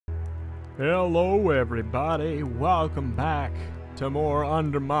Hello everybody, welcome back to more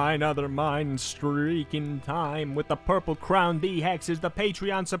UnderMine, OtherMine streaking time with the purple crown D-Hex is the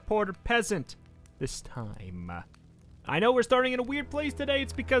Patreon supporter peasant. This time, I know we're starting in a weird place today.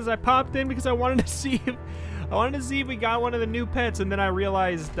 It's because I popped in because I wanted to see if we got one of the new pets, and then I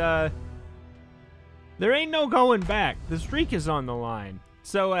realized there ain't no going back. The streak is on the line,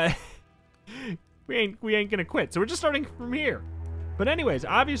 so we ain't gonna quit. So we're just starting from here. But anyways,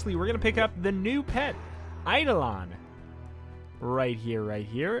 obviously, we're going to pick up the new pet, EIDOLON. Right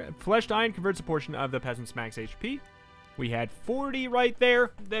here. Fleshed Iron converts a portion of the peasant's max HP. We had 40 right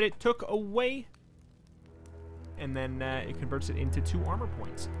there that it took away. And then it converts it into 2 armor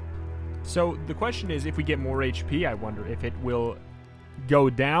points. So the question is, if we get more HP, I wonder if it will go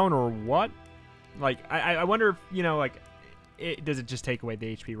down or what? Like, I wonder if, you know, like, does it just take away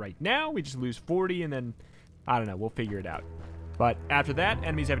the HP right now? We just lose 40 and then, I don't know, we'll figure it out. But after that,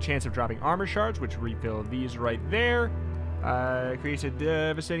 enemies have a chance of dropping armor shards, which refill these right there. Creates a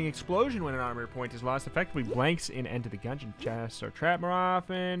devastating explosion when an armor point is lost. Effectively blanks in Enter the Gungeon. Chests are trapped more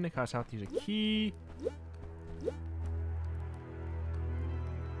often. It costs health to use a key.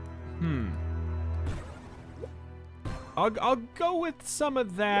 I'll go with some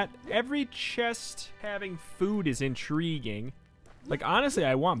of that. Every chest having food is intriguing. Like, honestly,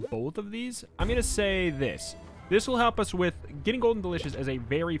 I want both of these. I'm going to say this. This will help us with getting Golden Delicious as a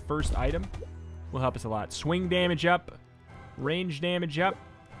very first item. Will help us a lot. Swing damage up. Range damage up.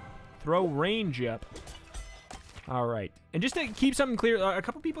 Throw range up. Alright. And just to keep something clear, a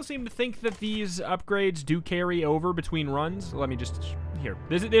couple people seem to think that these upgrades do carry over between runs. Let me just... Here.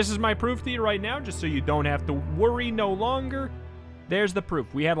 This is my proof to you right now, just so you don't have to worry no longer. There's the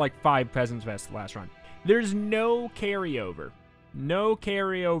proof. We had like 5 Peasant's Vests last run. There's no carryover. No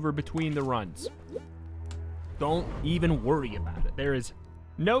carryover between the runs. Don't even worry about it. There is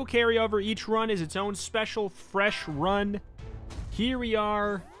no carryover. Each run is its own special, fresh run. Here we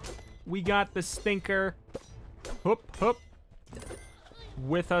are. We got the stinker. Hoop.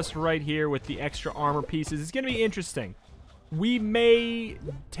 With us right here with the extra armor pieces. It's going to be interesting. We may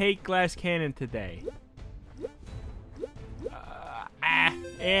take Glass Cannon today.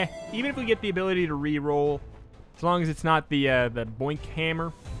 Even if we get the ability to re-roll, as long as it's not the Boink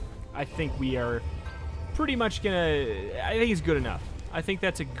Hammer, I think we are... pretty much gonna... I think it's good enough. I think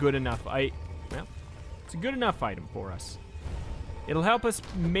that's a good enough... well, it's a good enough item for us. It'll help us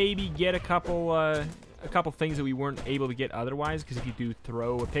maybe get a couple things that we weren't able to get otherwise, because if you do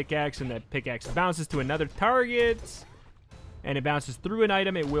throw a pickaxe and that pickaxe bounces to another target, and it bounces through an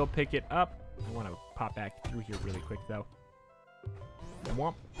item, it will pick it up. I want to pop back through here really quick, though.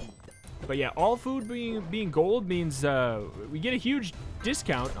 Womp. But yeah, all food being gold means we get a huge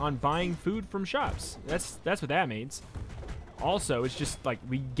discount on buying food from shops. That's what that means. Also, it's just like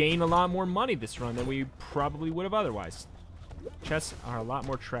we gain a lot more money this run than we probably would have otherwise. Chests are a lot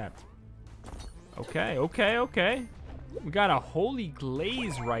more trapped. Okay. We got a Holy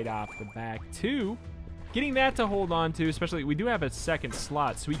Glaze right off the back, too. Getting that to hold on to, especially, we do have a second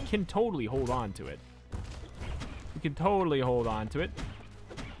slot, so we can totally hold on to it.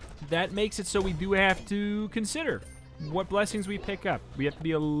 That makes it so we do have to consider what blessings we pick up. We have to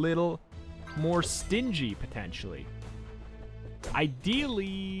be a little more stingy, potentially.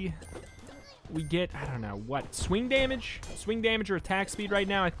 Ideally, we get, I don't know, what, swing damage? Swing damage or attack speed right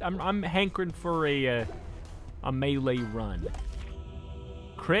now? I'm hankering for a melee run.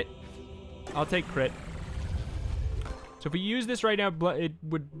 Crit? I'll take crit. So if we use this right now, it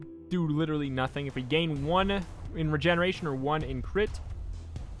would do literally nothing. If we gain 1 in regeneration or 1 in crit,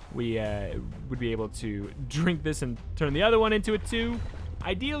 we would be able to drink this and turn the other one into a 2.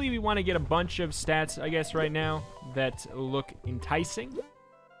 Ideally, we want to get a bunch of stats, I guess, right now that look enticing.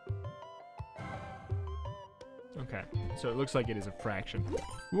 Okay, so it looks like it is a fraction.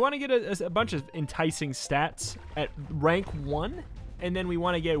 We want to get a bunch of enticing stats at rank 1, and then we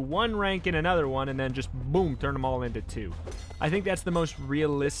want to get 1 rank in another one, and then just, boom, turn them all into 2. I think that's the most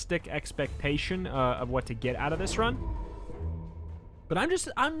realistic expectation of what to get out of this run. But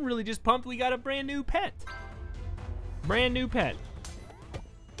I'm really just pumped we got a brand new pet. Brand new pet.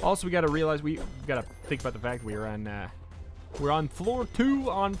 Also, we got to realize we got to think about the fact we're on floor 2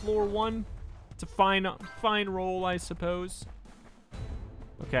 on floor 1. It's a fine roll, I suppose.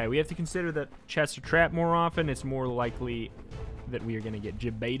 Okay, we have to consider that chests are trapped more often. It's more likely that we are going to get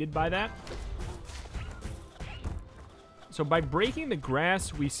jebaited by that. So by breaking the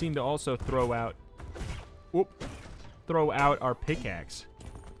grass, we seem to also throw out our pickaxe.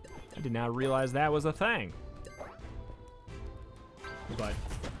 I did not realize that was a thing. But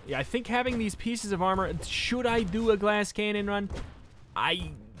yeah, I think having these pieces of armor, should I do a glass cannon run?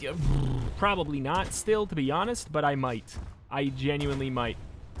 I Probably not still, to be honest, but I might. I genuinely might.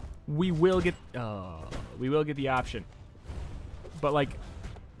 We will get the option. But, like,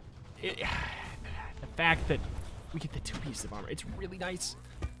 the fact that we get the 2 pieces of armor, it's really nice.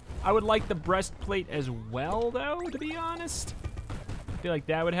 I would like the breastplate as well, though, to be honest. I feel like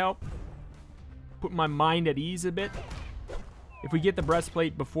that would help. Put my mind at ease a bit. If we get the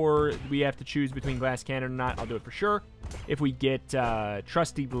breastplate before we have to choose between glass cannon or not, I'll do it for sure. If we get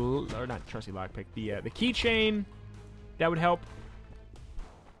trusty, or not trusty lockpick, the keychain, that would help.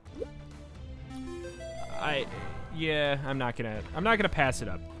 Yeah, I'm not gonna pass it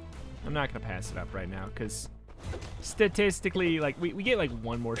up. I'm not gonna pass it up right now because statistically, like we get like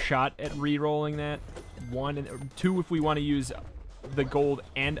 1 more shot at re-rolling that. 1 and 2 if we want to use the gold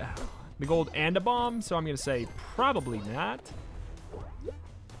and a bomb. So I'm gonna say probably not.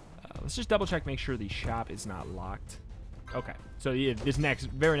 Let's just double check, make sure the shop is not locked. Okay, so yeah, this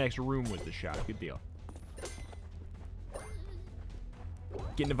very next room was the shop. Good deal.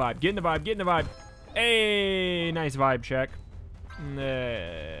 Getting the vibe, getting the vibe, getting the vibe. Hey, nice vibe check.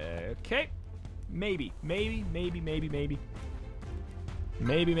 Okay. Maybe.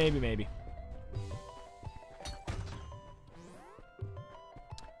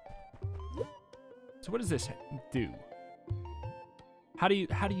 So what does this do? How do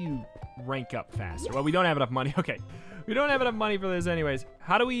you rank up faster? Well, we don't have enough money. Okay. We don't have enough money for this anyways.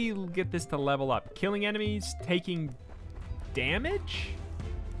 How do we get this to level up? Killing enemies, taking damage?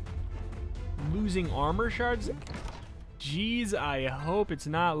 Losing armor shards? Jeez, I hope it's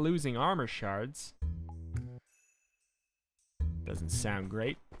not losing armor shards. Doesn't sound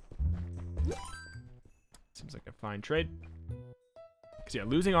great. Seems like a fine trade. Cause yeah,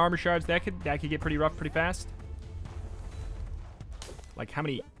 losing armor shards, that could get pretty rough pretty fast. Like how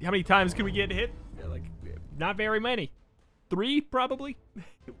many times can we get hit? Like not very many. 3 probably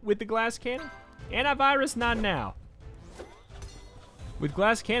with the glass cannon. Antivirus, not now. With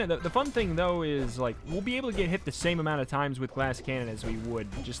glass cannon, the fun thing though is like we'll be able to get hit the same amount of times with glass cannon as we would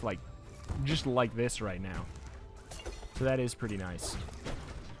just like this right now. So that is pretty nice.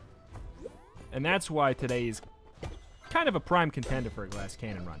 And that's why today is kind of a prime contender for a glass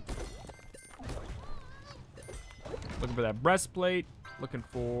cannon run. Looking for that breastplate. Looking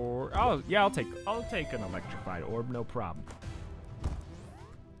for... Oh, yeah, I'll take an electrified orb, no problem.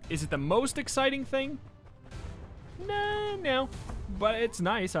 Is it the most exciting thing? No. But it's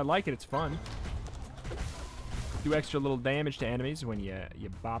nice. I like it. It's fun. Do extra little damage to enemies when you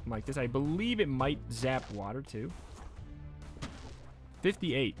bop them like this. I believe it might zap water, too.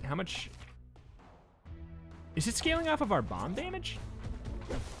 58. How much... Is it scaling off of our bomb damage?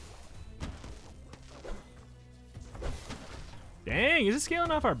 Dang, is it scaling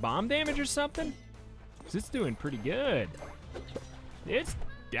off our bomb damage or something? Because it's doing pretty good.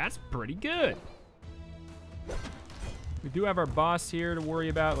 That's pretty good. We do have our boss here to worry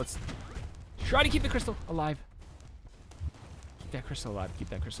about. Let's try to keep the crystal alive. Keep that crystal alive. Keep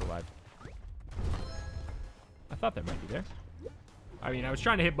that crystal alive. I thought that might be there. I mean, I was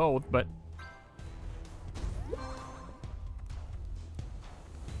trying to hit both, but...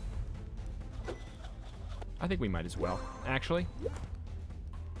 I think we might as well, actually.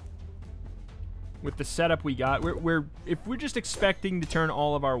 With the setup we got, if we're just expecting to turn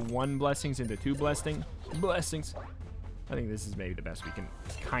all of our 1 blessings into 2 blessings, I think this is maybe the best we can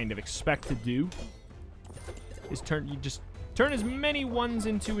kind of expect to do. Is just turn as many 1s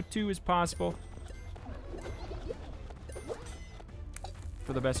into a 2 as possible.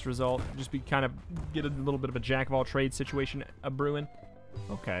 For the best result. Just get a little bit of a jack of all trades situation brewing.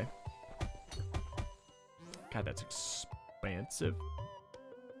 Okay. God, that's expansive.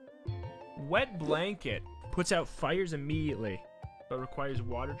 Wet blanket puts out fires immediately, but requires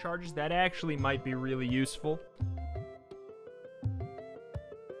water charges. That actually might be really useful.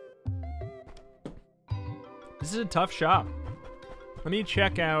 This is a tough shop. Let me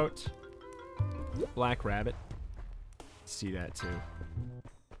check out Black Rabbit. See that too.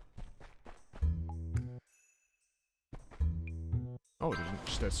 Oh, there's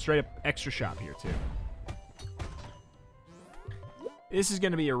just a straight up extra shop here too. This is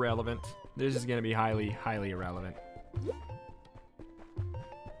going to be irrelevant. This is going to be highly, highly irrelevant.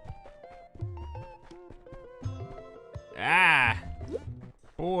 Ah!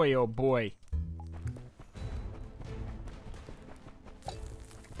 Boy, oh boy.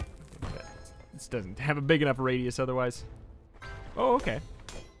 This doesn't have a big enough radius otherwise. Oh, okay.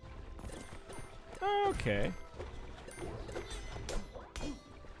 Okay.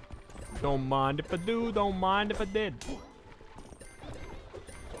 Don't mind if I do, don't mind if I did.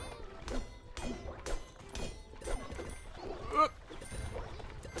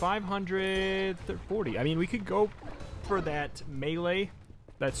 540. I mean, we could go for that melee,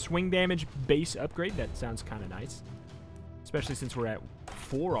 that swing damage base upgrade. That sounds kind of nice. Especially since we're at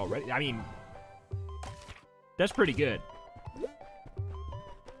 4 already. I mean, that's pretty good. Do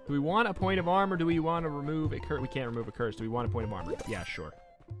we want a point of armor? Do we want to remove a curse? We can't remove a curse. Do we want a point of armor? Yeah, sure.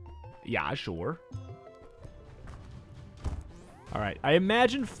 Yeah, sure. Alright, I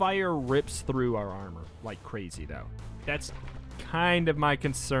imagine fire rips through our armor like crazy, though. That's kind of my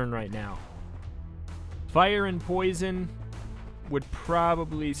concern right now. Fire and poison would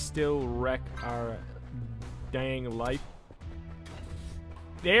probably still wreck our dang life.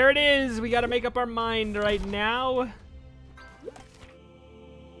 There it is! We gotta make up our mind right now.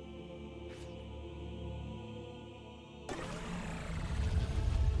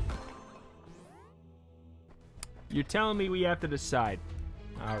 You're telling me we have to decide.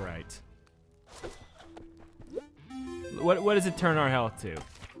 All right. What does it turn our health to?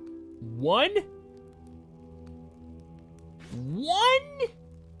 1? 1?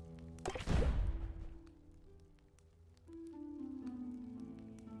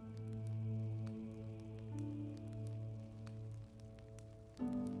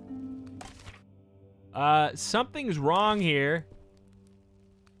 Something's wrong here.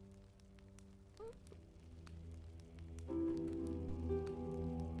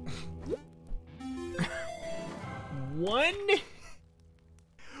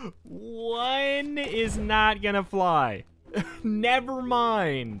 One is not gonna fly. Never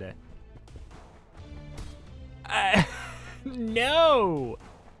mind. No.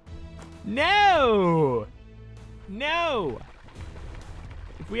 No. No.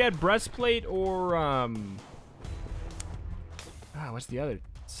 If we had breastplate or what's the other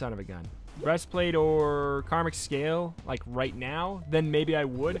son of a gun? Breastplate or karmic scale, like right now, then maybe I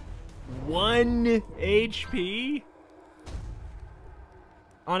would. 1 HP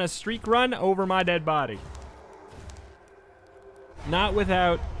on a streak run over my dead body. Not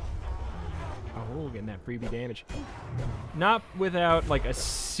without... Oh, getting that freebie damage. Not without, like, a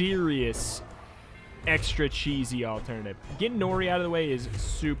serious extra cheesy alternative. Getting Nori out of the way is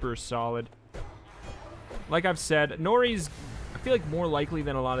super solid. Like I've said, Nori's, I feel like, more likely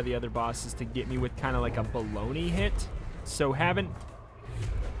than a lot of the other bosses to get me with kind of like a baloney hit. So having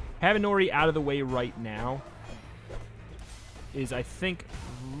Nori out of the way right now is, I think,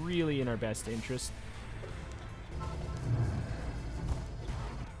 really in our best interest.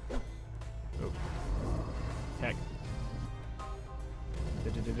 Oh. Heck.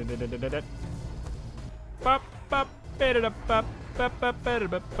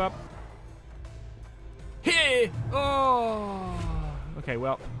 Hey! Oh! Okay,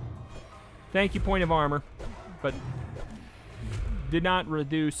 well. Thank you, point of armor. But did not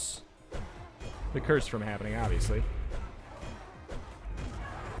reduce the curse from happening, obviously.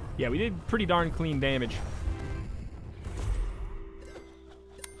 Yeah, we did pretty darn clean damage.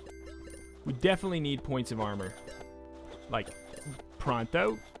 We definitely need points of armor. Like,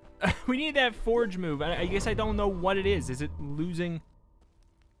 pronto. We need that forge move. I guess I don't know what it is. Is it losing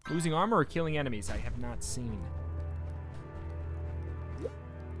armor or killing enemies? I have not seen.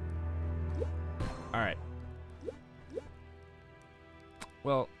 Alright.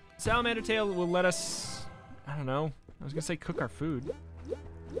 Well, Salamander Tail will let us, I don't know. I was gonna say cook our food.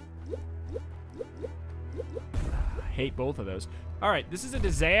 I hate both of those. Alright, this is a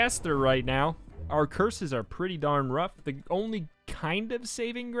disaster right now. Our curses are pretty darn rough. The only kind of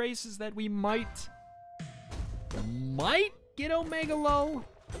saving grace is that we might get Omega Low.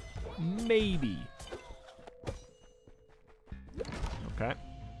 Maybe. Okay.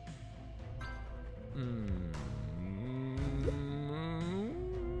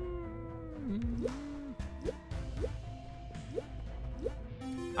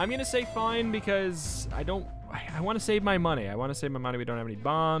 I'm gonna say fine because I want to save my money. I want to save my money. We don't have any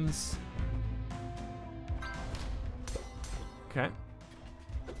bombs. Okay.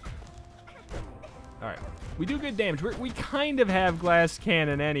 All right. We do good damage. We kind of have glass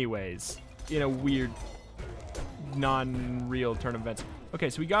cannon anyways in a weird, non-real turn of events. Okay,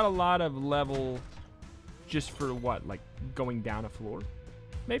 so we got a lot of level just for what? Like going down a floor?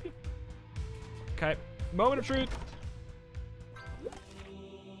 Maybe? Okay. Moment of truth.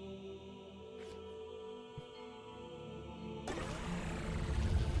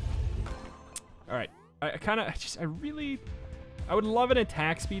 All right. I would love an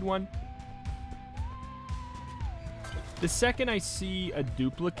attack speed one. The second I see a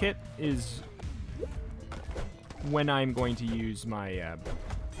duplicate is when I'm going to use my,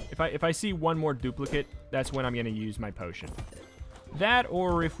 if I see one more duplicate, that's when I'm going to use my potion. That,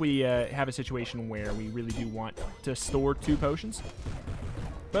 or if we have a situation where we really do want to store 2 potions.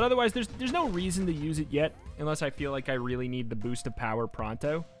 But otherwise, there's no reason to use it yet, unless I feel like I really need the boost of power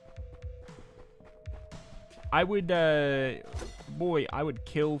pronto. I would, boy, I would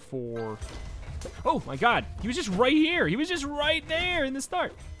kill for... Oh my god, he was just right here. He was just right there in the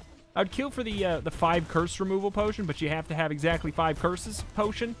start. I would kill for the 5 curse removal potion, but you have to have exactly 5 curses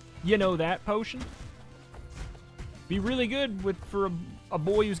potion. You know that potion. Be really good for a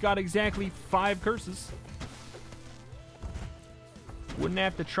boy who's got exactly 5 curses. Wouldn't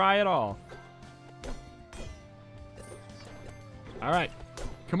have to try at all. All right,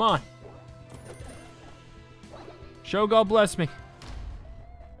 come on. Show God bless me.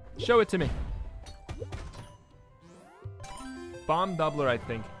 Show it to me. Bomb doubler, I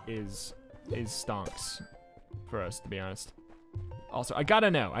think, is stonks for us, to be honest. Also, I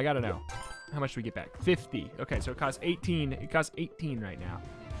gotta know. How much do we get back? 50. Okay, so it costs 18. It costs 18 right now.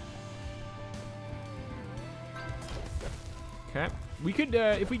 Okay. We could,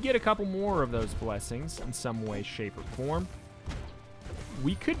 if we get a couple more of those blessings in some way, shape, or form,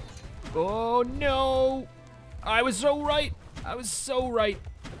 we could... Oh, no! I was so right! I was so right!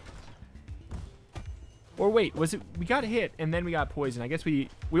 Or wait, was it... We got hit, and then we got poisoned. I guess we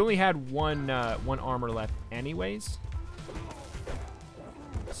only had one armor left anyways.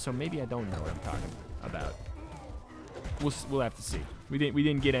 So maybe I don't know what I'm talking about. We'll have to see. We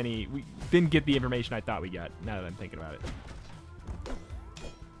didn't get the information I thought we got, now that I'm thinking about it.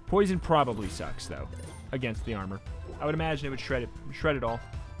 Poison probably sucks, though, against the armor. I would imagine it would shred it all.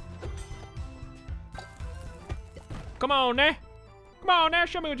 Come on, now. Come on, now.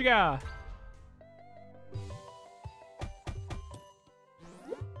 Show me what you got.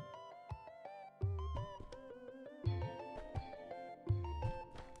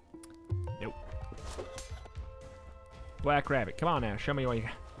 Nope. Black rabbit. Come on, now. Show me what you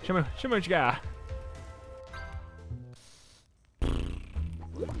got. Show me what you got.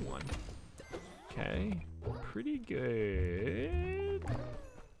 One. Okay. Pretty good.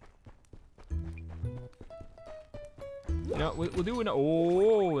 You know, we'll do an...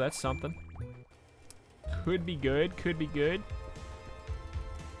 Oh, that's something. Could be good. Could be good.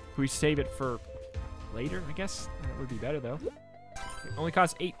 If we save it for later, I guess. That would be better, though. It only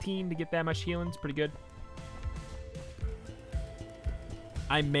costs 18 to get that much healing. It's pretty good.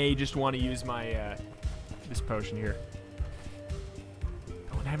 I may just want to use my this potion here.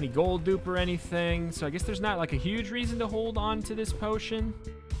 Don't have any gold dupe or anything, so I guess there's not like a huge reason to hold on to this potion.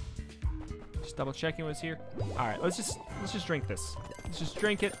 Just double checking what's here. All right, let's just drink this. Let's just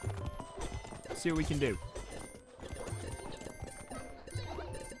drink it. See what we can do.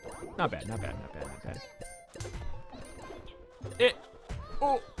 Not bad, not bad, not bad, not bad. It.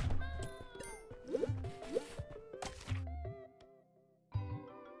 Oh.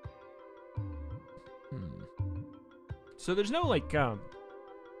 So there's no like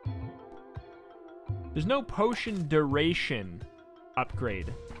there's no potion duration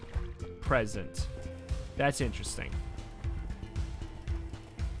upgrade present. That's interesting.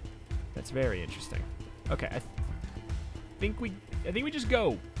 That's very interesting. Okay, I think we just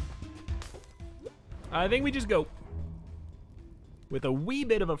go. I think we just go. With a wee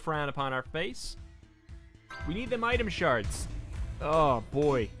bit of a frown upon our face. We need them item shards. Oh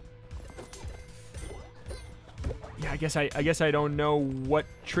boy. Yeah, I guess I don't know what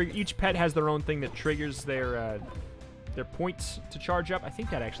trigger. Each pet has their own thing that triggers their points to charge up. I think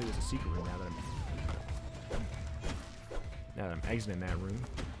that actually was a secret room now that I'm exiting that room.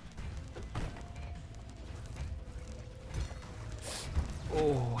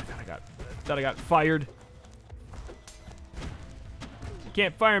 Oh, I thought I got fired. You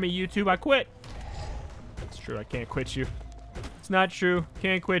can't fire me, YouTube. I quit. It's true. I can't quit you. It's not true.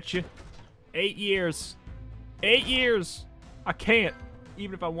 Can't quit you. 8 years. 8 years. I can't,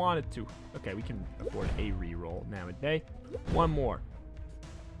 even if I wanted to. Okay, we can afford a reroll nowadays. One more.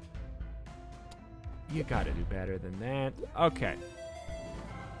 You gotta do better than that. Okay.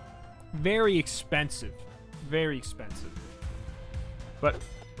 Very expensive. Very expensive. But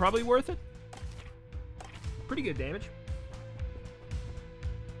probably worth it. Pretty good damage.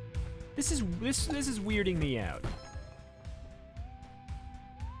 This is weirding me out.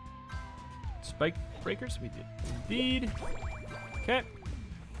 Spike breakers? We did. Indeed. Okay.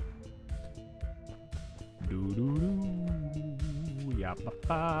 Doo-doo-doo.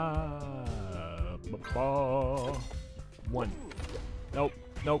 Ya-ba-ba. One. Nope.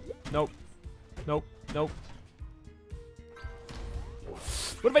 Nope. Nope. Nope. Nope.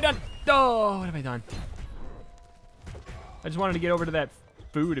 What have I done? Oh, what have I done? I just wanted to get over to that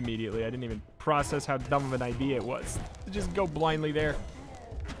food immediately. I didn't even process how dumb of an idea it was to just go blindly there.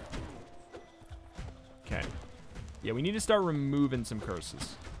 Okay. Yeah, we need to start removing some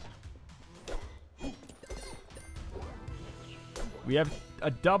curses. We have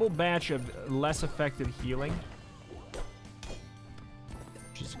a double batch of less effective healing,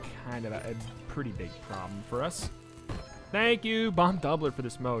 which is kind of a pretty big problem for us. Thank you, Bomb Doubler, for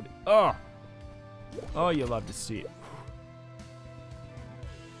this mode. Oh, oh, you love to see it.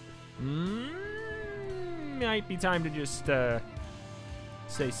 Might be time to just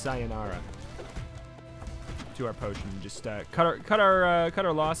say sayonara to our potion. Just cut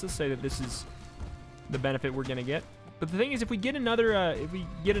our losses. Say that this is the benefit we're gonna get. But the thing is, if we get another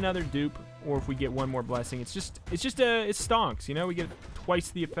dupe, or if we get one more blessing, it stonks. You know, we get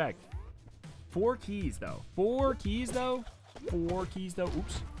twice the effect. 4 keys though. 4 keys though. 4 keys though.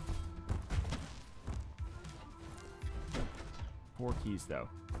 Oops. 4 keys though.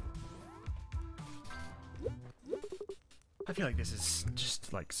 I feel like this is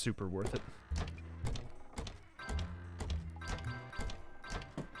just like super worth it.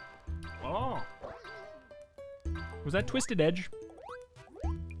 Oh. Was that Twisted Edge?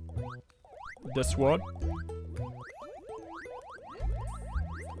 The sword?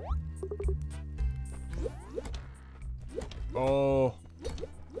 Oh.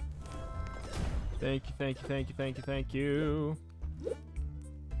 Thank you, thank you, thank you, thank you, thank you.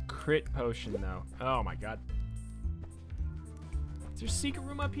 Crit potion, though. Oh my god. Is there a secret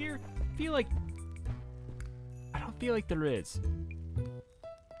room up here? I don't feel like there is.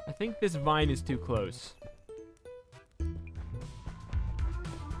 I think this vine is too close.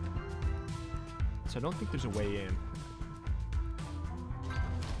 So I don't think there's a way in.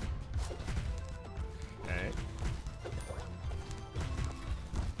 Okay.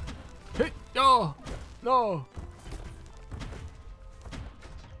 Hey! Oh! No!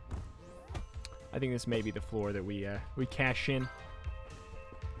 I think this may be the floor that we cash in.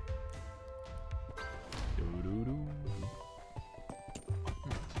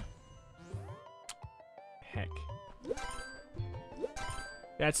 Heck.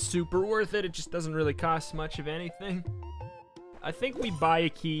 That's super worth it. It just doesn't really cost much of anything. I think we buy a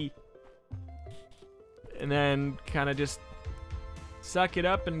key and then kind of just suck it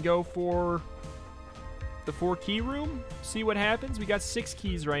up and go for the 4 key room. See what happens. We got 6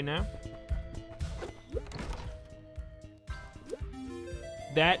 keys right now.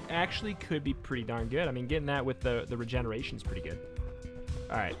 That actually could be pretty darn good. I mean, getting that with the regeneration is pretty good.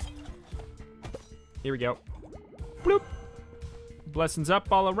 All right. Here we go. Bloop. Blessings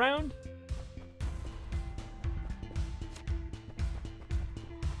up all around.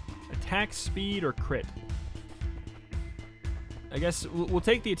 Attack speed or crit? I guess we'll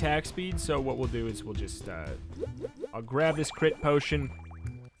take the attack speed, so what we'll do is we'll just... I'll grab this crit potion,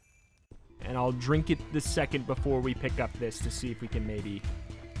 and I'll drink it the second before we pick up this to see if we can maybe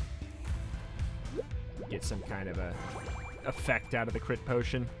get some kind of a effect out of the crit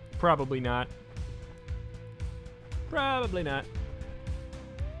potion. Probably not. Probably not.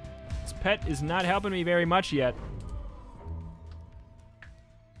 This pet is not helping me very much yet.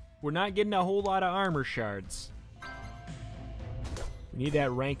 We're not getting a whole lot of armor shards. We need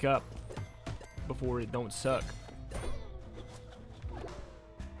that rank up before it don't suck.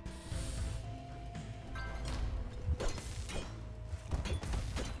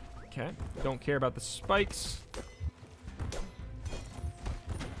 Okay, don't care about the spikes.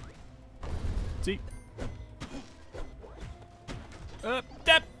 See?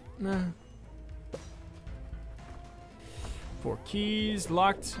 Step! 4 keys,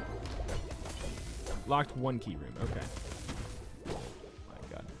 locked. Locked 1 key room, okay. My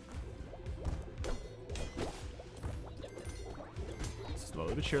god.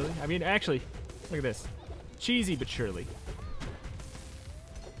 Slowly but surely. I mean, actually, look at this. Cheesy but surely.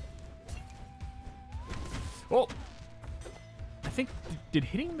 Oh! I think, did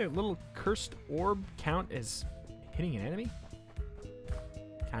hitting the little cursed orb count as hitting an enemy?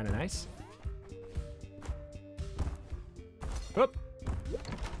 Kind of nice. Oop.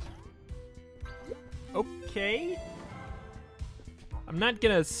 Okay. I'm not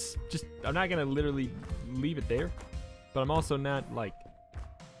gonna literally leave it there, but I'm also not like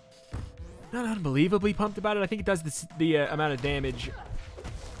not unbelievably pumped about it. I think it does the amount of damage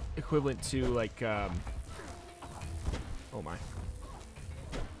equivalent to like oh my,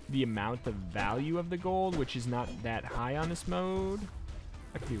 the amount of value of the gold, which is not that high on this mode.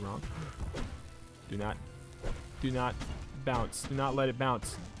 I could be wrong. Do not bounce. Do not let it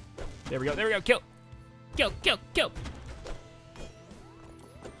bounce. There we go. There we go. Kill. Kill. Kill. Kill.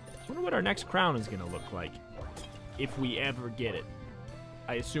 I wonder what our next crown is gonna look like if we ever get it.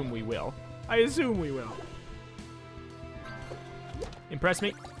 I assume we will. I assume we will. Impress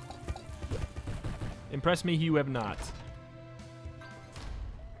me. Impress me, you have not.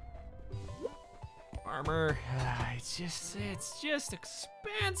 Armor. It's just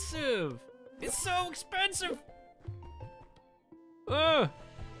expensive. It's so expensive. Ugh.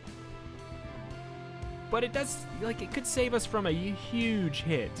 But it does, like, it could save us from a huge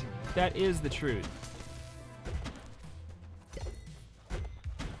hit. That is the truth.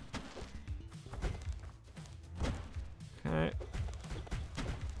 Okay.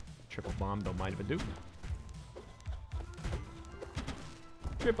 Triple bomb, don't mind if I do.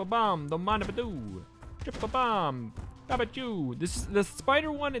 Triple bomb, don't mind if I do. Triple bomb, how about you? This is the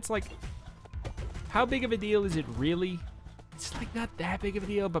spider one. It's like, how big of a deal is it really? It's like not that big of a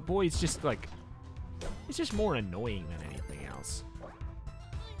deal, but boy, it's just like, it's just more annoying than anything else.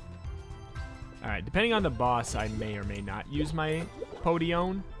 All right, depending on the boss, I may or may not use my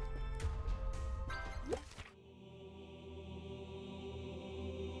Podion.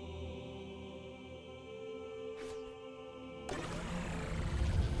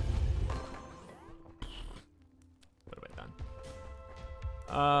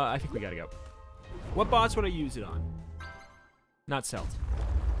 I think we gotta go. What boss would I use it on? Not Celt.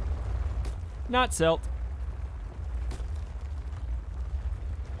 Not Celt.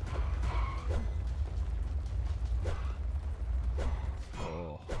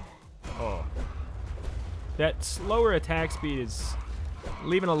 Oh. Oh. That slower attack speed is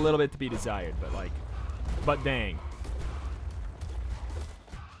leaving a little bit to be desired, but like, but dang.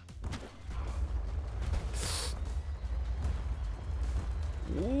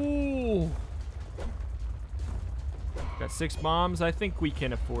 Ooh. Got 6 bombs. I think we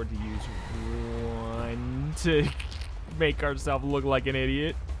can afford to use one to make ourselves look like an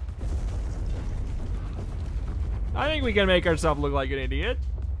idiot. I think we can make ourselves look like an idiot.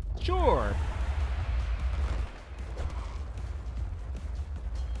 Sure.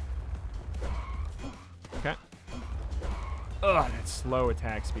 Okay. Ugh, that slow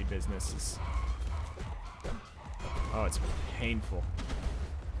attack speed business is... Oh, it's painful.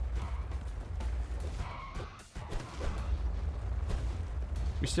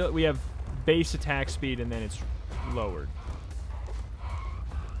 We have base attack speed and then it's lowered.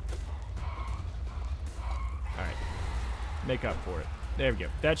 Alright. Make up for it. There we go.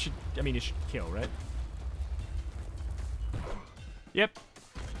 That should, I mean, it should kill, right? Yep.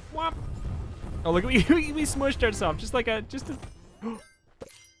 Whop. Oh, look, we smushed ourselves. Just like a,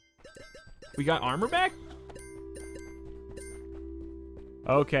 We got armor back?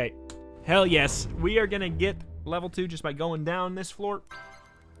 Okay. Hell yes. We are gonna get level 2 just by going down this floor.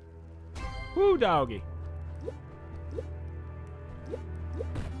 Woo, doggy.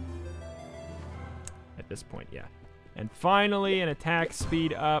 At this point, yeah. And finally, an attack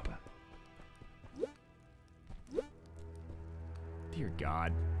speed up. Dear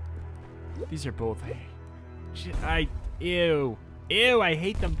God. These are both... Shit, ew. Ew, I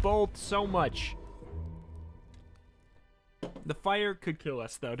hate them both so much. The fire could kill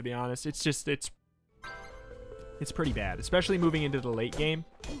us, though, to be honest. It's just, it's pretty bad. Especially moving into the late game.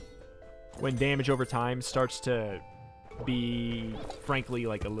 When damage over time starts to be, frankly,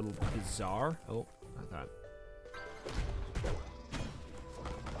 like a little bizarre. Oh, I thought.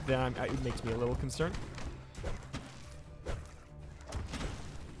 Then it makes me a little concerned.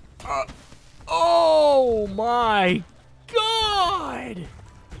 Oh my God!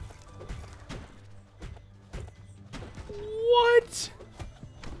 What?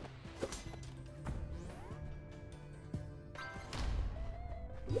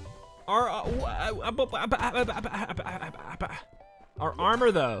 Our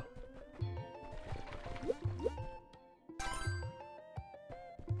armor, though.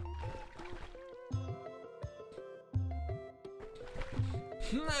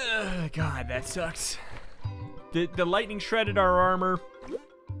 God, that sucks. The lightning shredded our armor.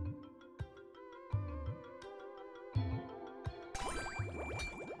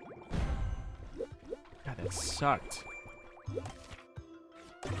 God, that sucked.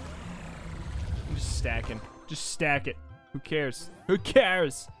 I'm just stacking. Just stack it. Who cares? Who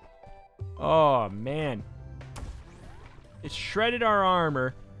cares? Oh, man. It shredded our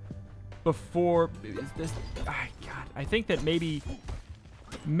armor before... Is this... God. I think that maybe,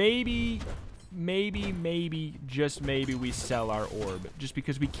 just maybe we sell our orb. Just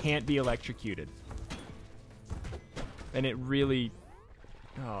because we can't be electrocuted. And it really...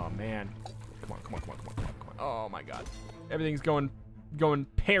 Oh, man. Come on. Oh, my God. Everything's going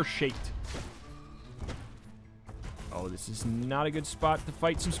pear-shaped. Oh, this is not a good spot to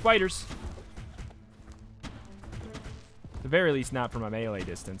fight some spiders. At the very least, not from a melee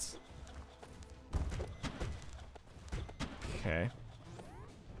distance. Okay.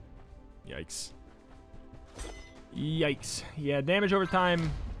 Yikes. Yikes. Yeah, damage over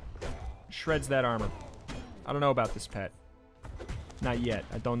time shreds that armor. I don't know about this pet. Not yet.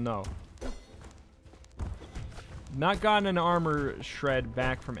 I don't know. Not gotten an armor shred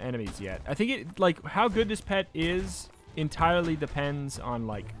back from enemies yet. I think it, like, how good this pet is entirely depends on,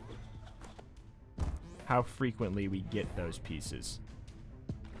 like, how frequently we get those pieces.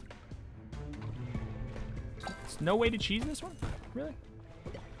 There's no way to cheese this one? Really?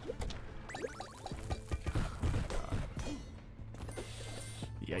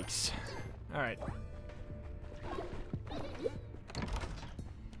 Yikes. Alright.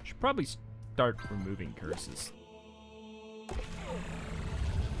 Should probably start removing curses.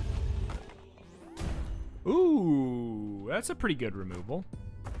 Ooh, that's a pretty good removal.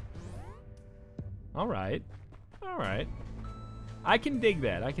 Alright. Alright. I can dig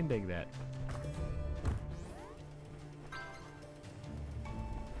that. I can dig that.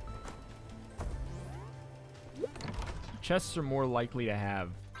 Chests are more likely to have...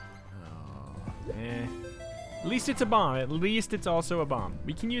 Oh, eh. At least it's a bomb. At least it's also a bomb.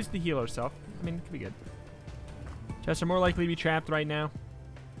 We can use the heal ourselves. I mean, it could be good. Chests are more likely to be trapped right now.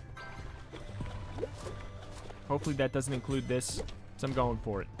 Hopefully that doesn't include this, so I'm going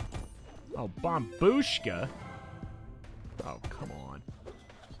for it. Oh, Bombushka? Oh, come on.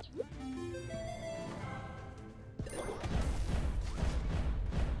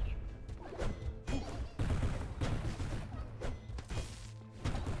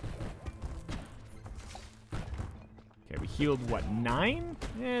 Okay, we healed, what, 9?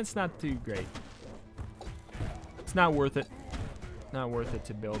 Eh, it's not too great. It's not worth it. Not worth it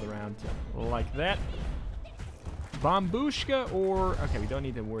to build around like that. Bombushka or... Okay, we don't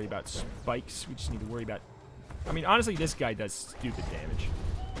need to worry about spikes. We just need to worry about... I mean, honestly, this guy does stupid damage.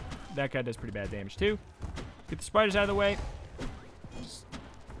 That guy does pretty bad damage, too. Get the spiders out of the way. Just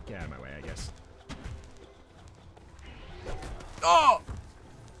get out of my way, I guess. Oh!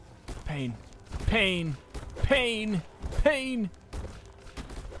 Pain. Pain. Pain. Pain.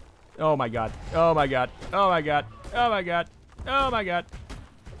 Oh, my God. Oh, my God. Oh, my God. Oh, my God. Oh, my God.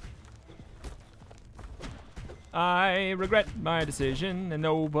 I regret my decision, and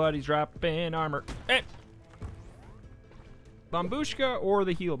nobody's dropping armor. Eh. Bombushka or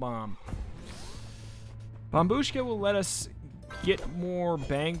the heal bomb? Bombushka will let us get more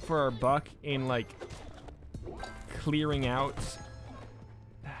bang for our buck in, like, clearing out,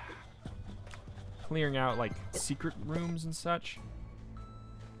 like, secret rooms and such.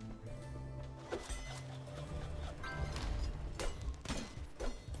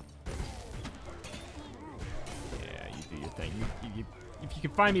 If you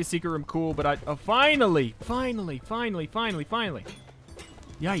can find me a secret room, cool, but oh, finally!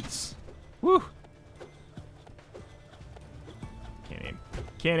 Yikes. Woo! Can't aim.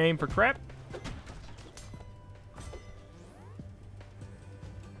 Can't aim for crap.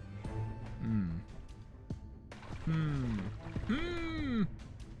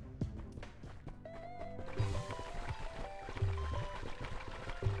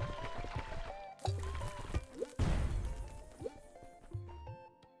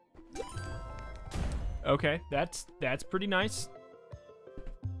 Okay, that's pretty nice.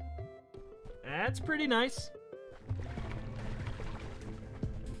 That's pretty nice.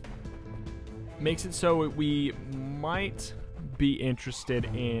 Makes it so we might be interested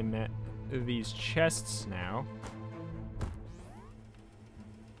in these chests now.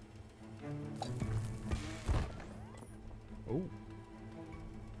 Oh.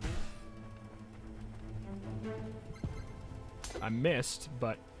 I missed,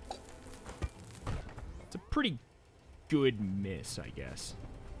 but it's a pretty good miss, I guess.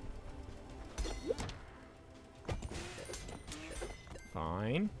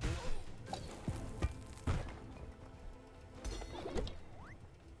 Fine.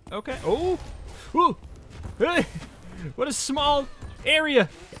 Okay. Oh! Ooh! Hey! What a small area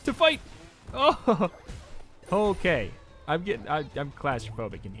to fight! Oh! Okay. I'm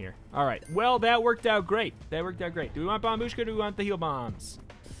claustrophobic in here. All right. Well, that worked out great. That worked out great. Do we want Bombushka or do we want the heal bombs?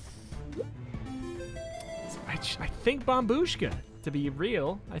 I think Bombushka, to be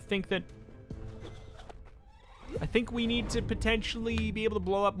real. I think we need to potentially be able to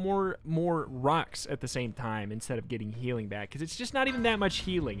blow up more rocks at the same time instead of getting healing back, because it's just not even that much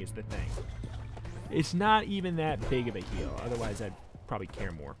healing is the thing. It's not even that big of a heal. Otherwise, I'd probably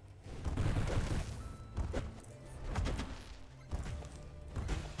care more.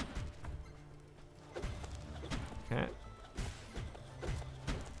 Okay.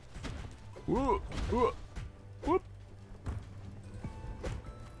 Whoop, whoop, whoop.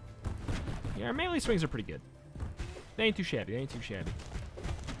 Yeah, our melee swings are pretty good. They ain't too shabby. They ain't too shabby.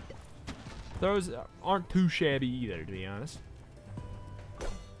 Throws aren't too shabby either, to be honest.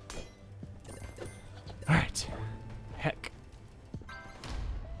 Alright. Heck.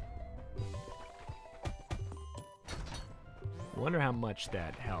 Wonder how much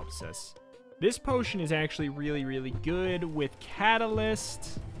that helps us. This potion is actually really, really good with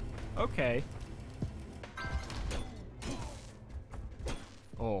Catalyst. Okay.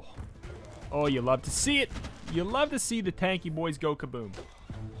 Oh. Oh, you love to see it. You love to see the tanky boys go kaboom.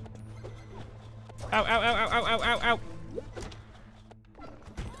 Ow, ow, ow, ow, ow, ow, ow, ow.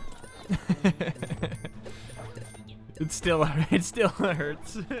 it still hurts.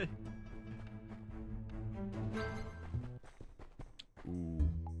 Ooh.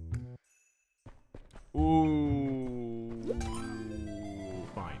 Ooh.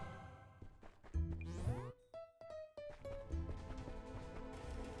 Fine.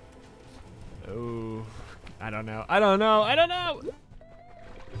 Oh, I don't know. I don't know. I don't know.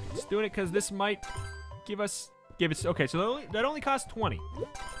 Just doing it because this might give us. Okay, so that only costs 20.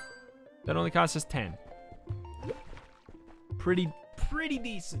 That only costs us 10. Pretty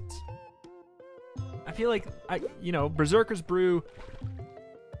decent. I feel like Berserker's Brew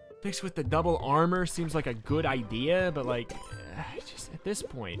mixed with the double armor seems like a good idea, but like, just at this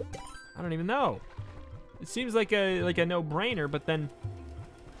point, I don't even know. It seems like a no-brainer, but then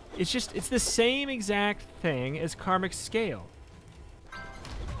it's the same exact thing as Karmic Scale.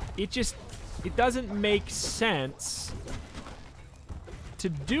 It doesn't make sense to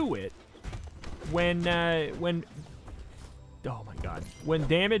do it when oh my god, when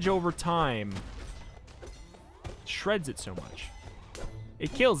damage over time shreds it so much.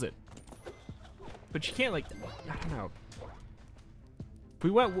 It kills it. But you can't, like, I don't know.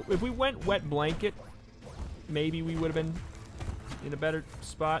 If we went Wet Blanket, maybe we would have been in a better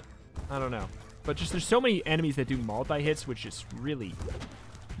spot. I don't know. But just there's so many enemies that do multi-hits, which just really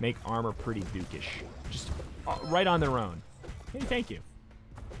make armor pretty dukish. Just right on their own. Hey, thank you.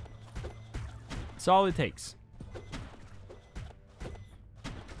 That's all it takes.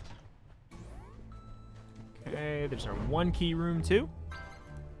 Okay, there's our 1 key room too.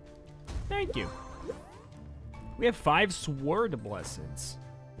 Thank you. We have 5 Sword Blessings.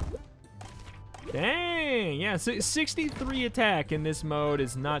 Dang, yeah, 63 attack in this mode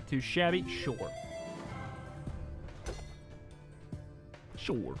is not too shabby. Sure.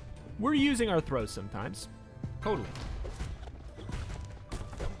 Sure. We're using our throws sometimes. Totally.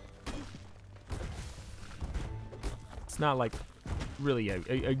 It's not like really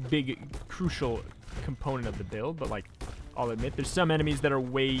a big, crucial component of the build, but like, I'll admit, there's some enemies that are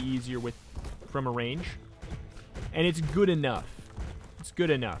way easier from a range. And it's good enough. It's good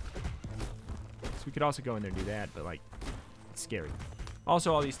enough. So we could also go in there and do that, but like, it's scary.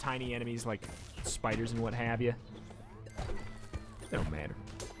 Also, all these tiny enemies like spiders and what have you. They don't matter.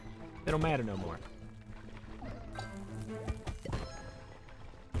 They don't matter no more.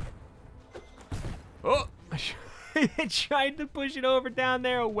 Oh! I tried to push it over down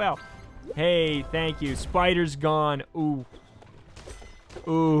there. Oh, well. Hey, thank you. Spider's gone. Ooh.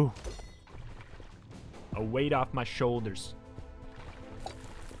 Ooh. A weight off my shoulders.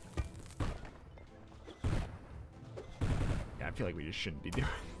 Yeah, I feel like we just shouldn't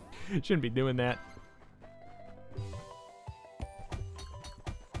be doing that.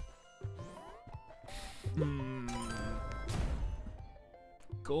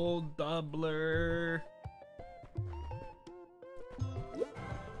 Gold doubler.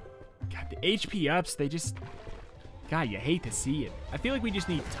 God, the HP ups, they just... God, you hate to see it. I feel like we just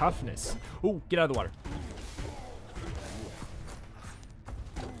need toughness. Ooh, get out of the water.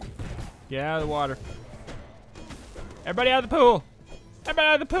 Get out of the water. Everybody out of the pool. Everybody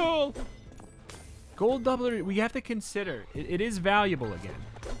out of the pool. Gold doubler, we have to consider. It is valuable again.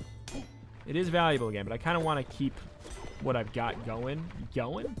 It is valuable again, but I kind of want to keep what I've got going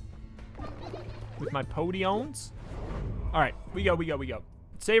with my podions. All right, we go.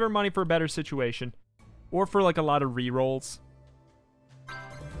 Save our money for a better situation, or for like a lot of rerolls.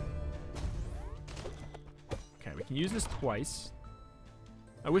 Okay, we can use this twice.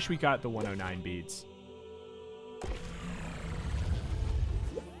 I wish we got the 109 beads.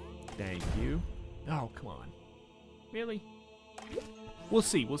 Thank you. Oh, come on. Really? We'll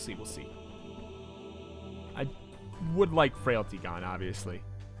see. I would like Frailty gone, obviously.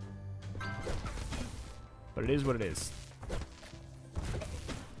 But it is what it is.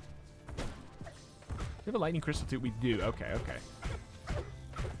 We have a lightning crystal too? We do. Okay.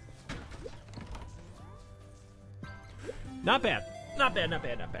 Not bad. Not bad.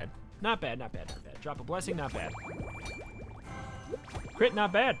 Drop a blessing, not bad. Crit,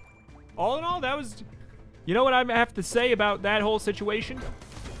 not bad. All in all, that was... You know what I have to say about that whole situation?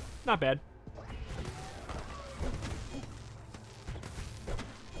 Not bad.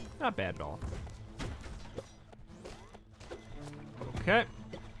 Not bad at all. Okay.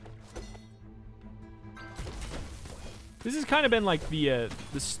 This has kind of been like the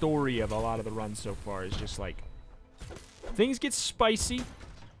story of a lot of the runs so far. Is just like things get spicy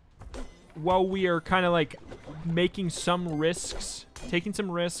while we are kind of like making some risks, taking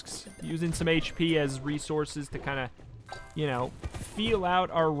some risks, using some HP as resources to kind of, you know, feel out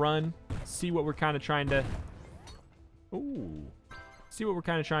our run, see what we're kind of trying to. Ooh, see what we're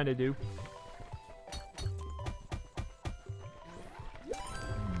kind of trying to do.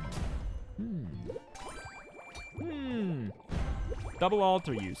 Double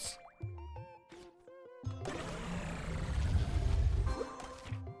altar use.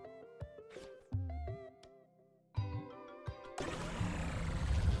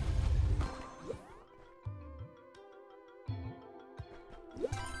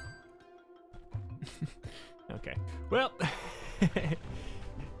 Okay. Well,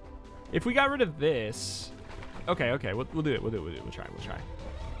 if we got rid of this, okay, we'll do it. We'll try.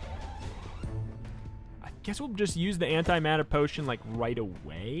 I guess we'll just use the antimatter potion like right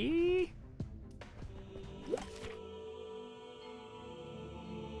away.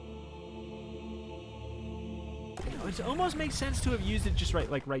 It almost makes sense to have used it just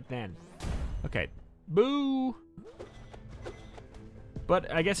right then. Okay, boo.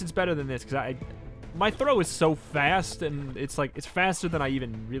 But I guess it's better than this because my throw is so fast, and it's like it's faster than I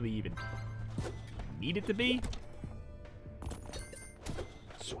really even need it to be.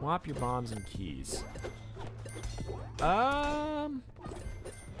 Swap your bombs and keys.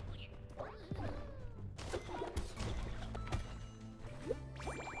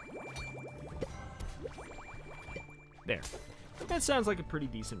 There. That sounds like a pretty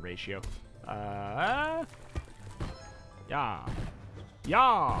decent ratio. Yeah.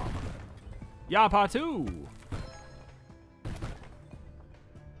 Yeah, Patu.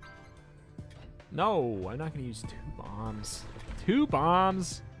 No, I'm not gonna use 2 bombs. 2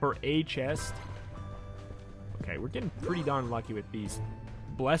 bombs for a chest. Okay, we're getting pretty darn lucky with these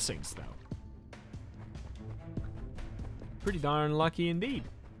blessings, though. Pretty darn lucky indeed.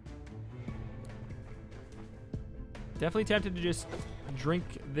 Definitely tempted to just drink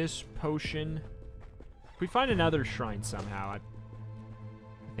this potion. If we find another shrine somehow, I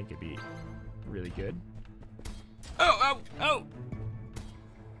think it'd be really good. Oh!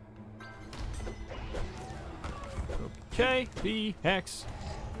 Okay, the Hex.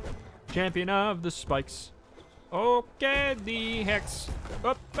 Champion of the spikes. Okay, the Hex.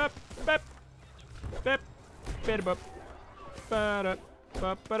 Up.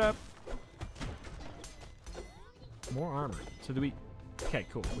 More armor. So do we... Okay,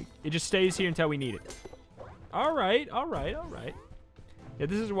 cool. It just stays here until we need it. All right. Yeah,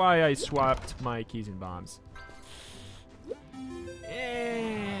 this is why I swapped my keys and bombs.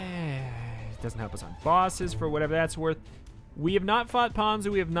 It doesn't help us on bosses for whatever that's worth. We have not fought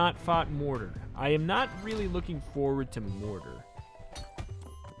Ponzu. We have not fought Mortar. I am not really looking forward to Mortar.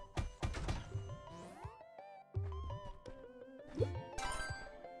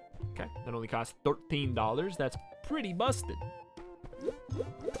 Okay, that only costs $13. That's pretty busted.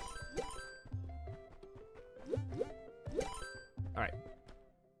 Alright.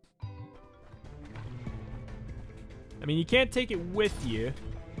 I mean, you can't take it with you.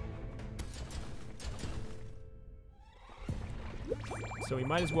 So we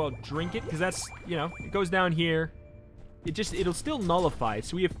might as well drink it, because that's, you know, it goes down here. It'll still nullify.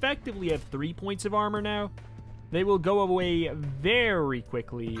 So we effectively have 3 points of armor now. They will go away very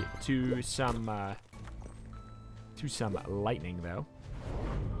quickly to some lightning, though.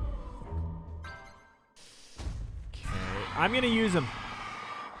 Okay, I'm gonna use them.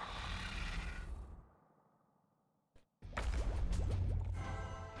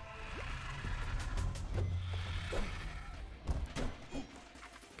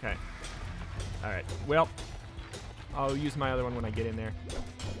 Okay. All right. Well, I'll use my other one when I get in there.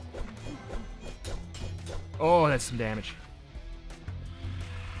 Oh, that's some damage.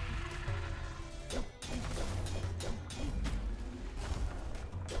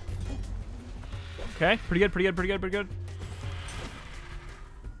 Okay, pretty good.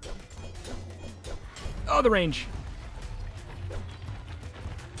 Oh, the range.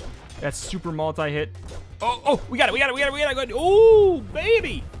 That's super multi-hit. Oh, we got it. Oh,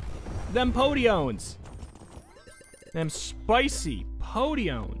 baby. Them podiones. Them spicy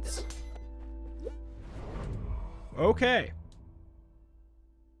podiones. Okay.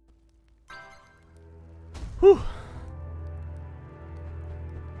 Whew.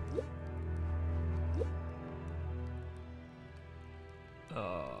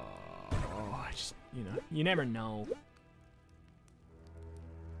 I just, you know, you never know.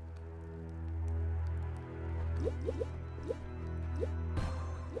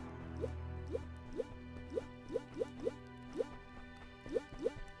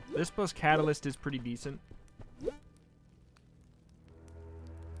 This plus Catalyst is pretty decent.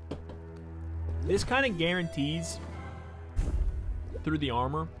 This kind of guarantees through the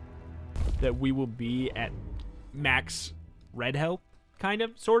armor that we will be at max red health, kind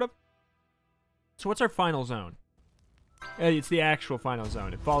of, sort of. So what's our final zone? It's the actual final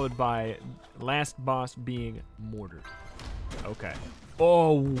zone, followed by last boss being Mortar. Okay.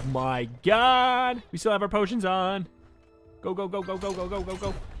 Oh my god! We still have our potions on. Go, go, go, go, go, go, go, go,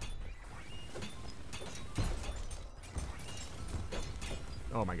 go.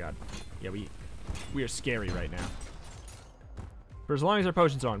 Oh my god. Yeah, we are scary right now. For as long as our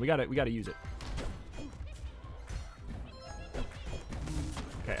potions are on, we gotta use it.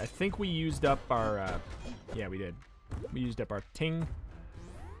 Okay, I think we used up our yeah, we did. We used up our ting.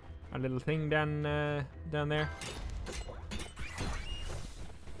 Our little thing down there. Yeah,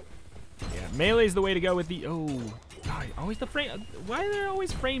 melee's the way to go with the God, always the frame. Why are there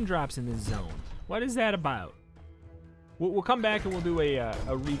always frame drops in this zone? What is that about? We'll come back and we'll do a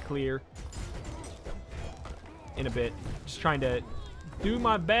re-clear in a bit. Just trying to do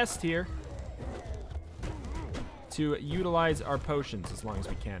my best here to utilize our potions as long as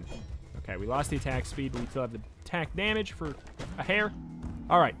we can. Okay, we lost the attack speed, but we still have the attack damage for a hair.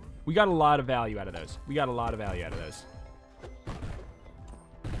 All right, we got a lot of value out of those.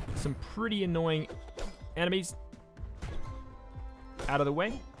 Some pretty annoying enemies. Out of the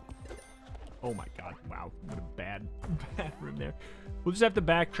way. Oh my god, wow, what a bad room there. We'll just have to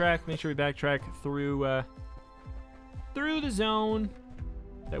backtrack, make sure we backtrack through the zone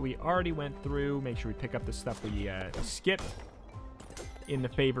that we already went through. Make sure we pick up the stuff we skipped in the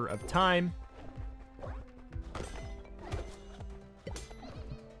favor of time.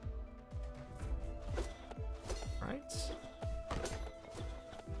 Right. I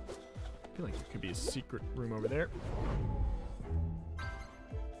feel like there could be a secret room over there.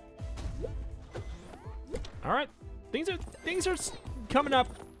 All right, things are coming up.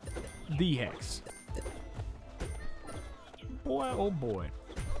 The Hex. Boy, oh boy.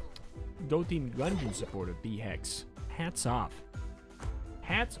 Go Team Gungeon supporter, the Hex. Hats off.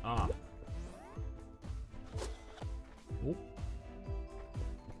 Hats off. Oh.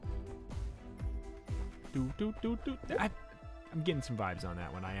 I'm getting some vibes on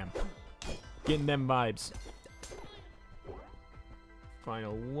that one. I am getting them vibes.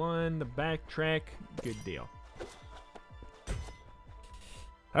 Final one, the backtrack. Good deal.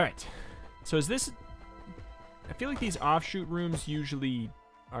 All right. So is this... I feel like these offshoot rooms usually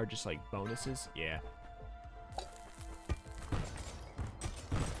are just like bonuses. Yeah.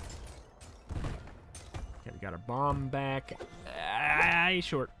 Okay, we got our bomb back.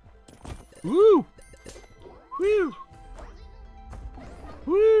 Short. Woo! Woo!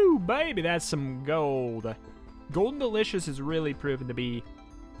 Woo, baby, that's some gold. Golden Delicious has really proven to be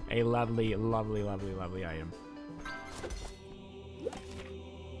a lovely, lovely, lovely, lovely item.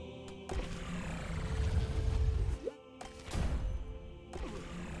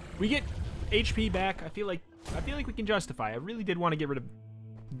 We get HP back. I feel like we can justify. I really did want to get rid of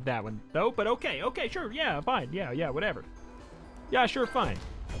that one though, but okay, sure, yeah, fine, yeah, whatever. Yeah, sure, fine.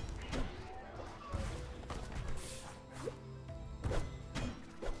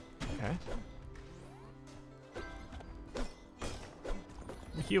 Okay.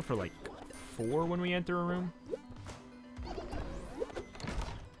 We heal for like 4 when we enter a room.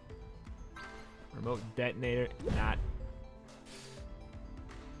 Remote detonator, not.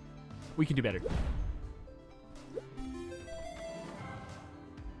 We can do better.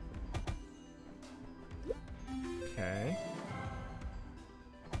 Okay.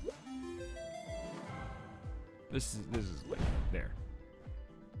 This is like there.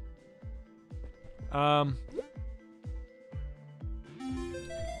 I'm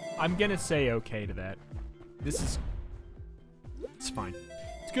gonna say okay to that. It's fine.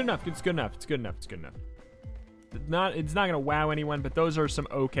 It's good enough. It's good enough. It's good enough. It's good enough. It's not gonna wow anyone, but those are some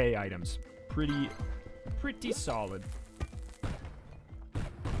okay items. Pretty solid.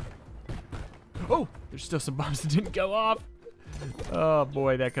 Oh, there's still some bombs that didn't go off. Oh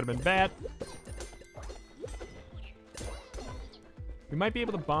boy, that could have been bad. We might be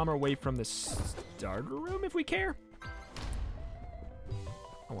able to bomb our way from the starter room if we care.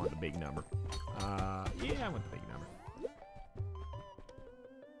 I want the big number. Yeah, I want the big number.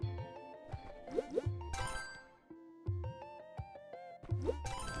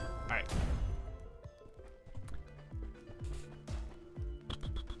 Alright.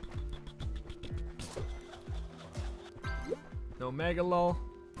 No mega lol.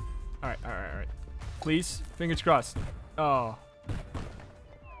 Alright. Please. Fingers crossed. Oh.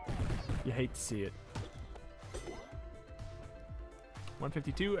 You hate to see it.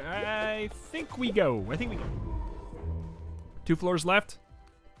 152. I think we go. 2 floors left.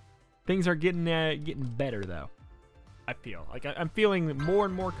 Things are getting better, though. I feel. Like, I'm feeling more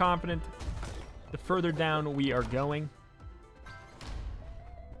and more confident the further down we are going.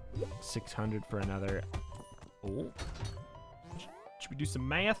 600 for another. Oh. Should we do some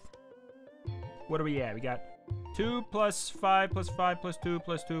math? What are we at? We got 2 plus 5 plus 5 plus 2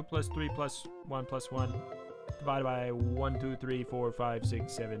 plus 2 plus 3 plus 1 plus 1. Divided by 1, 2, 3, 4, 5,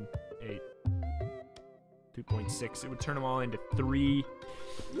 6, 7, 8. 2.6. It would turn them all into 3.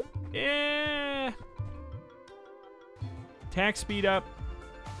 Yeah. Attack speed up.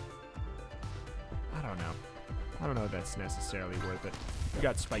 I don't know. I don't know if that's necessarily worth it. We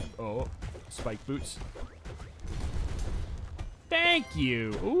got spike. Oh, spike boots. Thank you.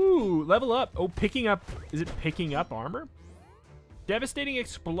 Ooh, level up. Oh, picking up. Is it picking up armor? Devastating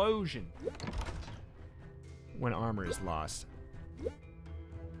explosion. When armor is lost.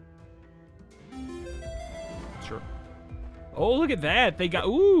 Sure. Oh, look at that. They got.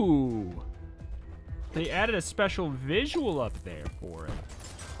 Ooh. They added a special visual up there for it.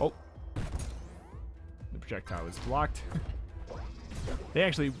 Oh. The projectile is blocked. They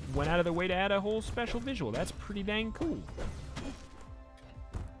actually went out of their way to add a whole special visual. That's pretty dang cool.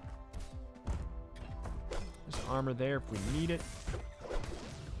 There's armor there if we need it.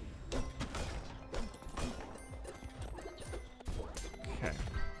 Okay.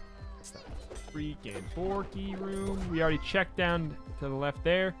 It's the freaking Borky room. We already checked down to the left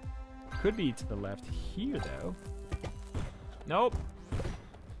there. Could be to the left here, though. Nope.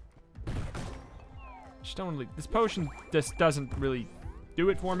 Just don't really. This potion just doesn't really do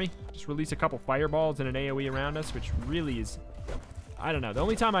it for me. Just release a couple fireballs and an AoE around us, which really is. I don't know. The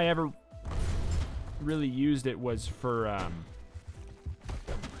only time I ever really used it was for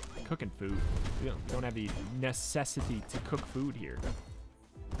cooking food. We don't have the necessity to cook food here.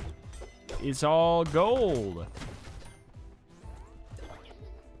 It's all gold.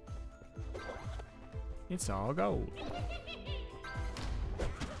 It's all gold.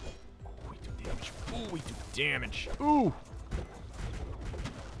 Oh, we do damage. Ooh, we do damage. Ooh.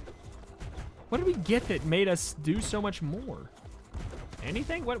 What did we get that made us do so much more?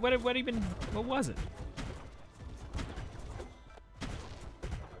 Anything? What was it?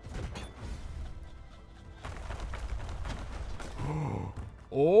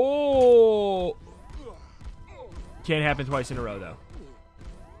 Oh! Can't happen twice in a row, though.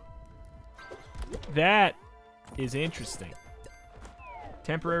 That is interesting.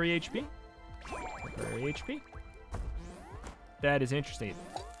 Temporary HP? Temporary HP? That is interesting.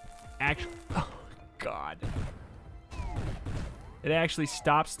 Actually, oh, God. It actually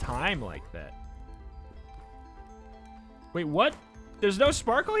stops time like that. Wait, what? There's no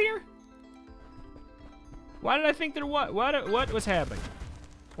sparkle here? Why did I think there was? What was happening?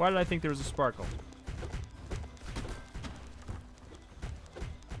 Why did I think there was a sparkle?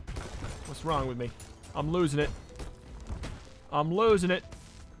 What's wrong with me? I'm losing it. I'm losing it.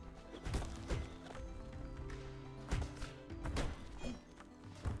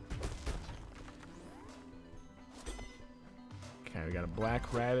 Okay, we got a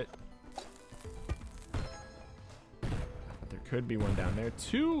black rabbit. There could be one down there.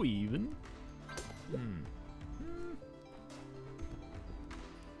 2 even.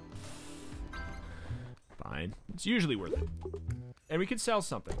 Fine. It's usually worth it. And we could sell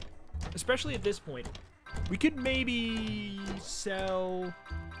something. Especially at this point. We could maybe sell...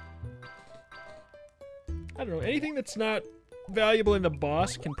 I don't know. Anything that's not valuable in the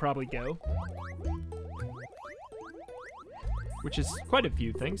boss can probably go. Which is quite a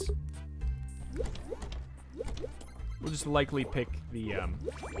few things. We'll just likely pick the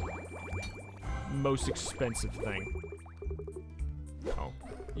most expensive thing. Oh,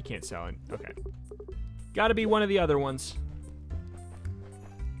 you can't sell it. Okay. Gotta be one of the other ones.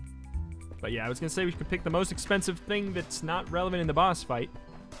 But yeah, I was gonna say we could pick the most expensive thing that's not relevant in the boss fight.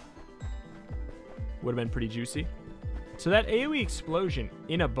 Would have been pretty juicy. So that AoE explosion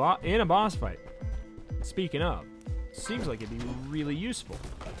in a boss fight, speaking of, seems like it'd be really useful.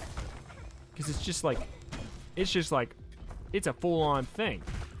 Because it's just like, it's a full-on thing.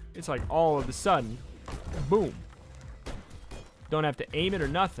 It's like all of a sudden, boom. Don't have to aim it or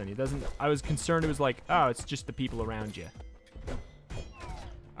nothing. It doesn't, I was concerned it was like, oh, it's just the people around you.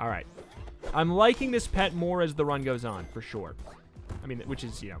 All right. I'm liking this pet more as the run goes on, for sure. I mean, which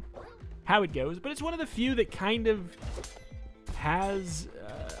is, you know, how it goes. But it's one of the few that kind of has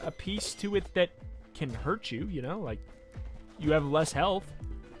a piece to it that can hurt you, you know? Like, you have less health.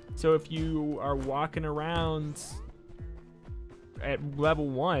 So if you are walking around at level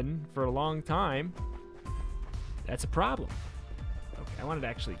 1 for a long time, that's a problem. Okay, I wanted to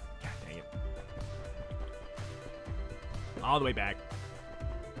actually... God dang it. All the way back.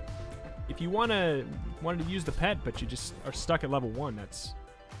 If you wanted to use the pet, but you just are stuck at level 1, it's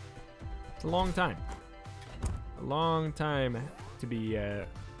a long time. A long time to be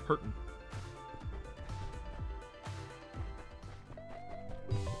hurting.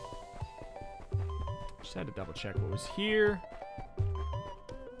 Just had to double check what was here.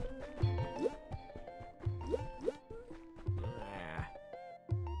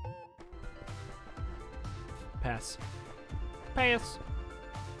 Pass. Pass.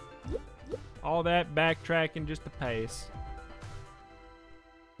 All that backtracking just to pass.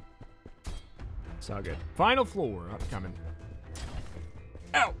 It's all good. Final floor upcoming.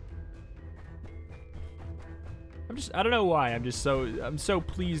 Ow! I don't know why, I'm so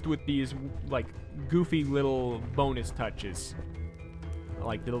pleased with these, like, goofy little bonus touches.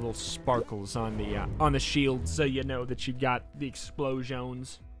 Like the little sparkles on the shield, so you know that you got the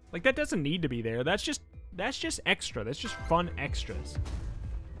explosions. Like, that doesn't need to be there. That's just extra. That's just fun extras.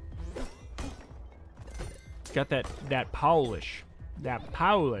 It's got that polish. That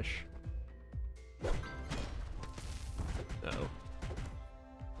polish. Uh-oh.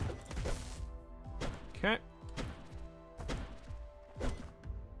 Okay.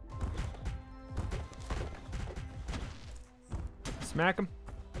 Smack him.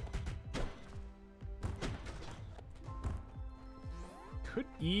 Could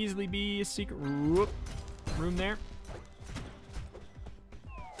easily be a secret room there.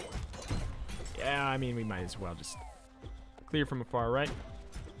 Yeah, I mean, we might as well just clear from afar, right?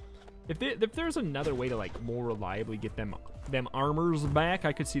 If there's another way to, like, more reliably get them armors back,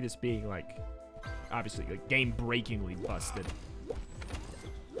 I could see this being, like, obviously, like, game-breakingly busted.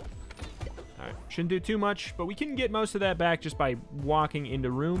 Alright, shouldn't do too much, but we can get most of that back just by walking into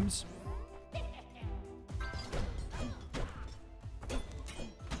rooms.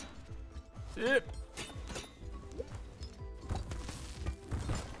 Oh,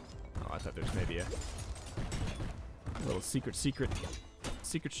 I thought there's maybe a little secret.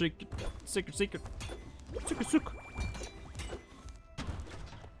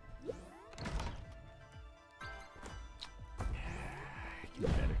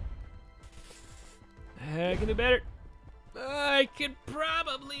 I can do better. I could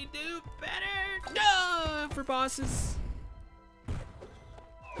probably do better. No, for bosses.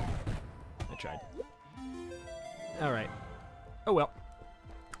 I tried. All right. Oh well.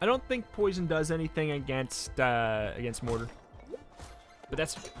 I don't think poison does anything against mortar, but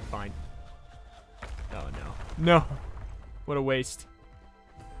that's fine. Oh no, no! What a waste.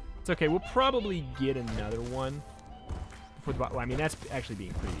 It's okay. We'll probably get another one before the boss. Well, I mean, that's actually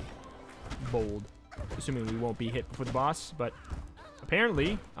being pretty bold, assuming we won't be hit before the boss. But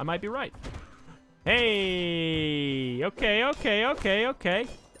apparently, I might be right. Hey! Okay.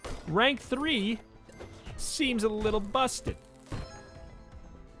 Rank 3 seems a little busted.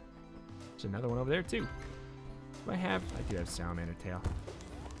 There's another one over there too. Do I have? I do have Salamander Tail.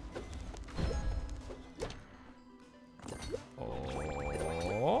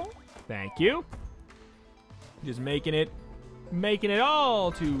 Oh, thank you. Just making it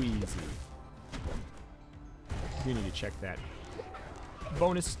all too easy. We need to check that.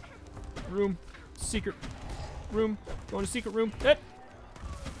 Bonus room, secret room, going to secret room. Hep.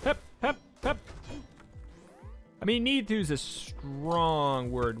 I mean, need to is a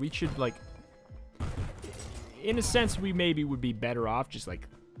strong word. We should, like, in a sense, we maybe would be better off just, like,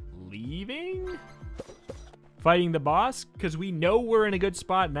 leaving? Fighting the boss? Because we know we're in a good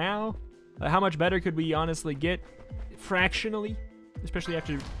spot now. How much better could we honestly get? Fractionally? Especially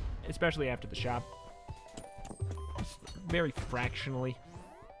after the shop. Very fractionally.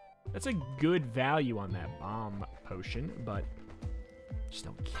 That's a good value on that bomb potion, but just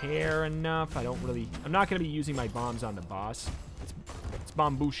don't care enough. I'm not going to be using my bombs on the boss. It's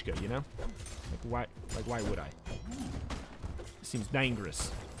Bombushka, you know? Like why would I? It seems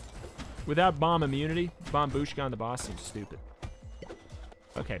dangerous. Without bomb immunity, Bombushka on the boss seems stupid.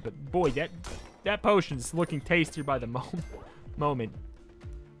 Okay, but boy, that potion's looking tastier by the moment.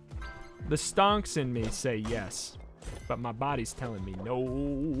 The stonks in me say yes, but my body's telling me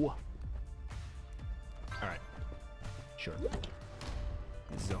no. Alright. Sure.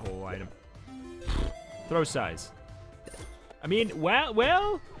 This is a whole item. Throw size. I mean,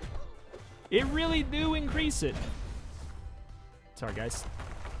 well, it really do increase it. Sorry, guys.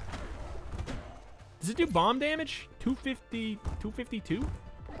 Does it do bomb damage? 250, 252?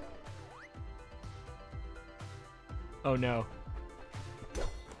 Oh, no.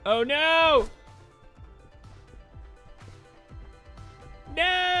 Oh no!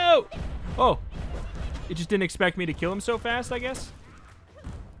 No! Oh. It just didn't expect me to kill him so fast, I guess?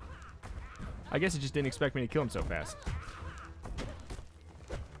 I guess it just didn't expect me to kill him so fast.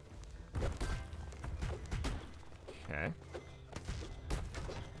 Okay.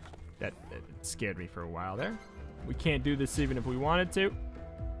 That scared me for a while there. We can't do this even if we wanted to.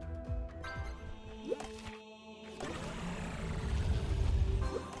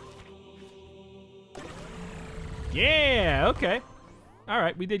 Yeah, okay.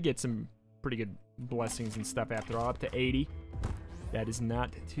 Alright, we did get some pretty good blessings and stuff after all, up to 80. That is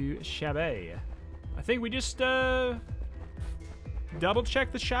not too shabby. I think we just, double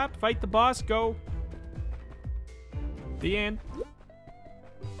check the shop, fight the boss, go. The end.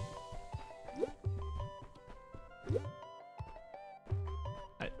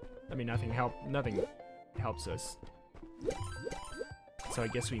 I mean, nothing helps us. So I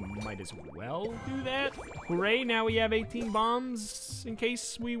guess we might as well do that. Hooray, now we have 18 bombs in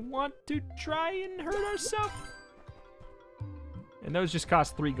case we want to try and hurt ourselves. And those just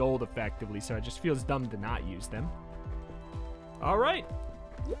cost 3 gold effectively, so it just feels dumb to not use them. All right.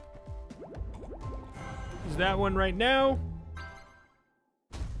 Use that one right now.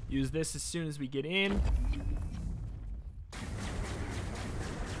 Use this as soon as we get in.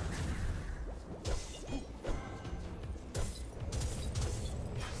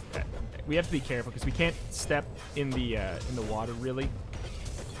 We have to be careful because we can't step in the water really.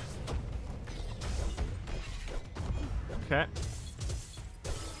 Okay.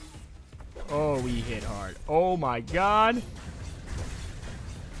 Oh, we hit hard. Oh my god.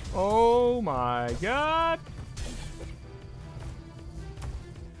 Oh my god.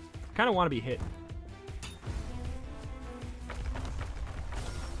 Kind of want to be hit.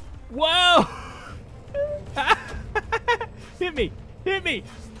 Whoa! Hit me! Hit me!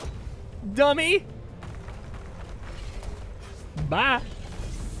 Dummy! Bye!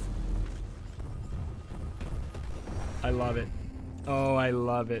 I love it. Oh, I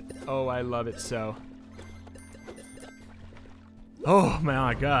love it. Oh, I love it so. Oh,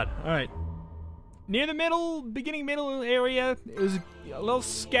 my god. Alright. Near the middle, beginning middle area, it was a little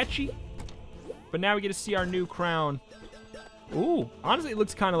sketchy. But now we get to see our new crown. Ooh, honestly, it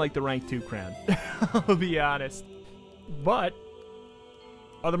looks kind of like the rank 2 crown. I'll be honest. But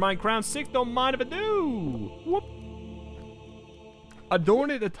OtherMine crown 6, don't mind if I do. Whoop. Adorn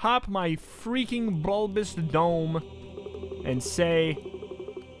it atop my freaking bulbous dome and say,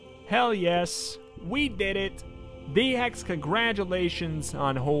 hell yes, we did it. D-Hex, congratulations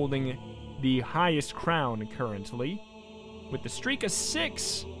on holding the highest crown currently. With the streak of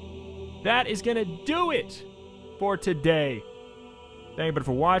 6, that is gonna do it for today. Thank you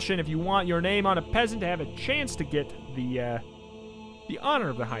for watching. If you want your name on a peasant to have a chance to get the honor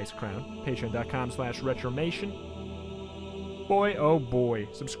of the highest crown, patreon.com/retromation. Boy, oh boy.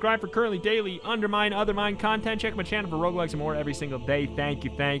 Subscribe for currently daily UnderMine, OtherMine content. Check my channel for roguelikes and more every single day. Thank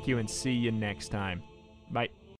you, and see you next time. Bye.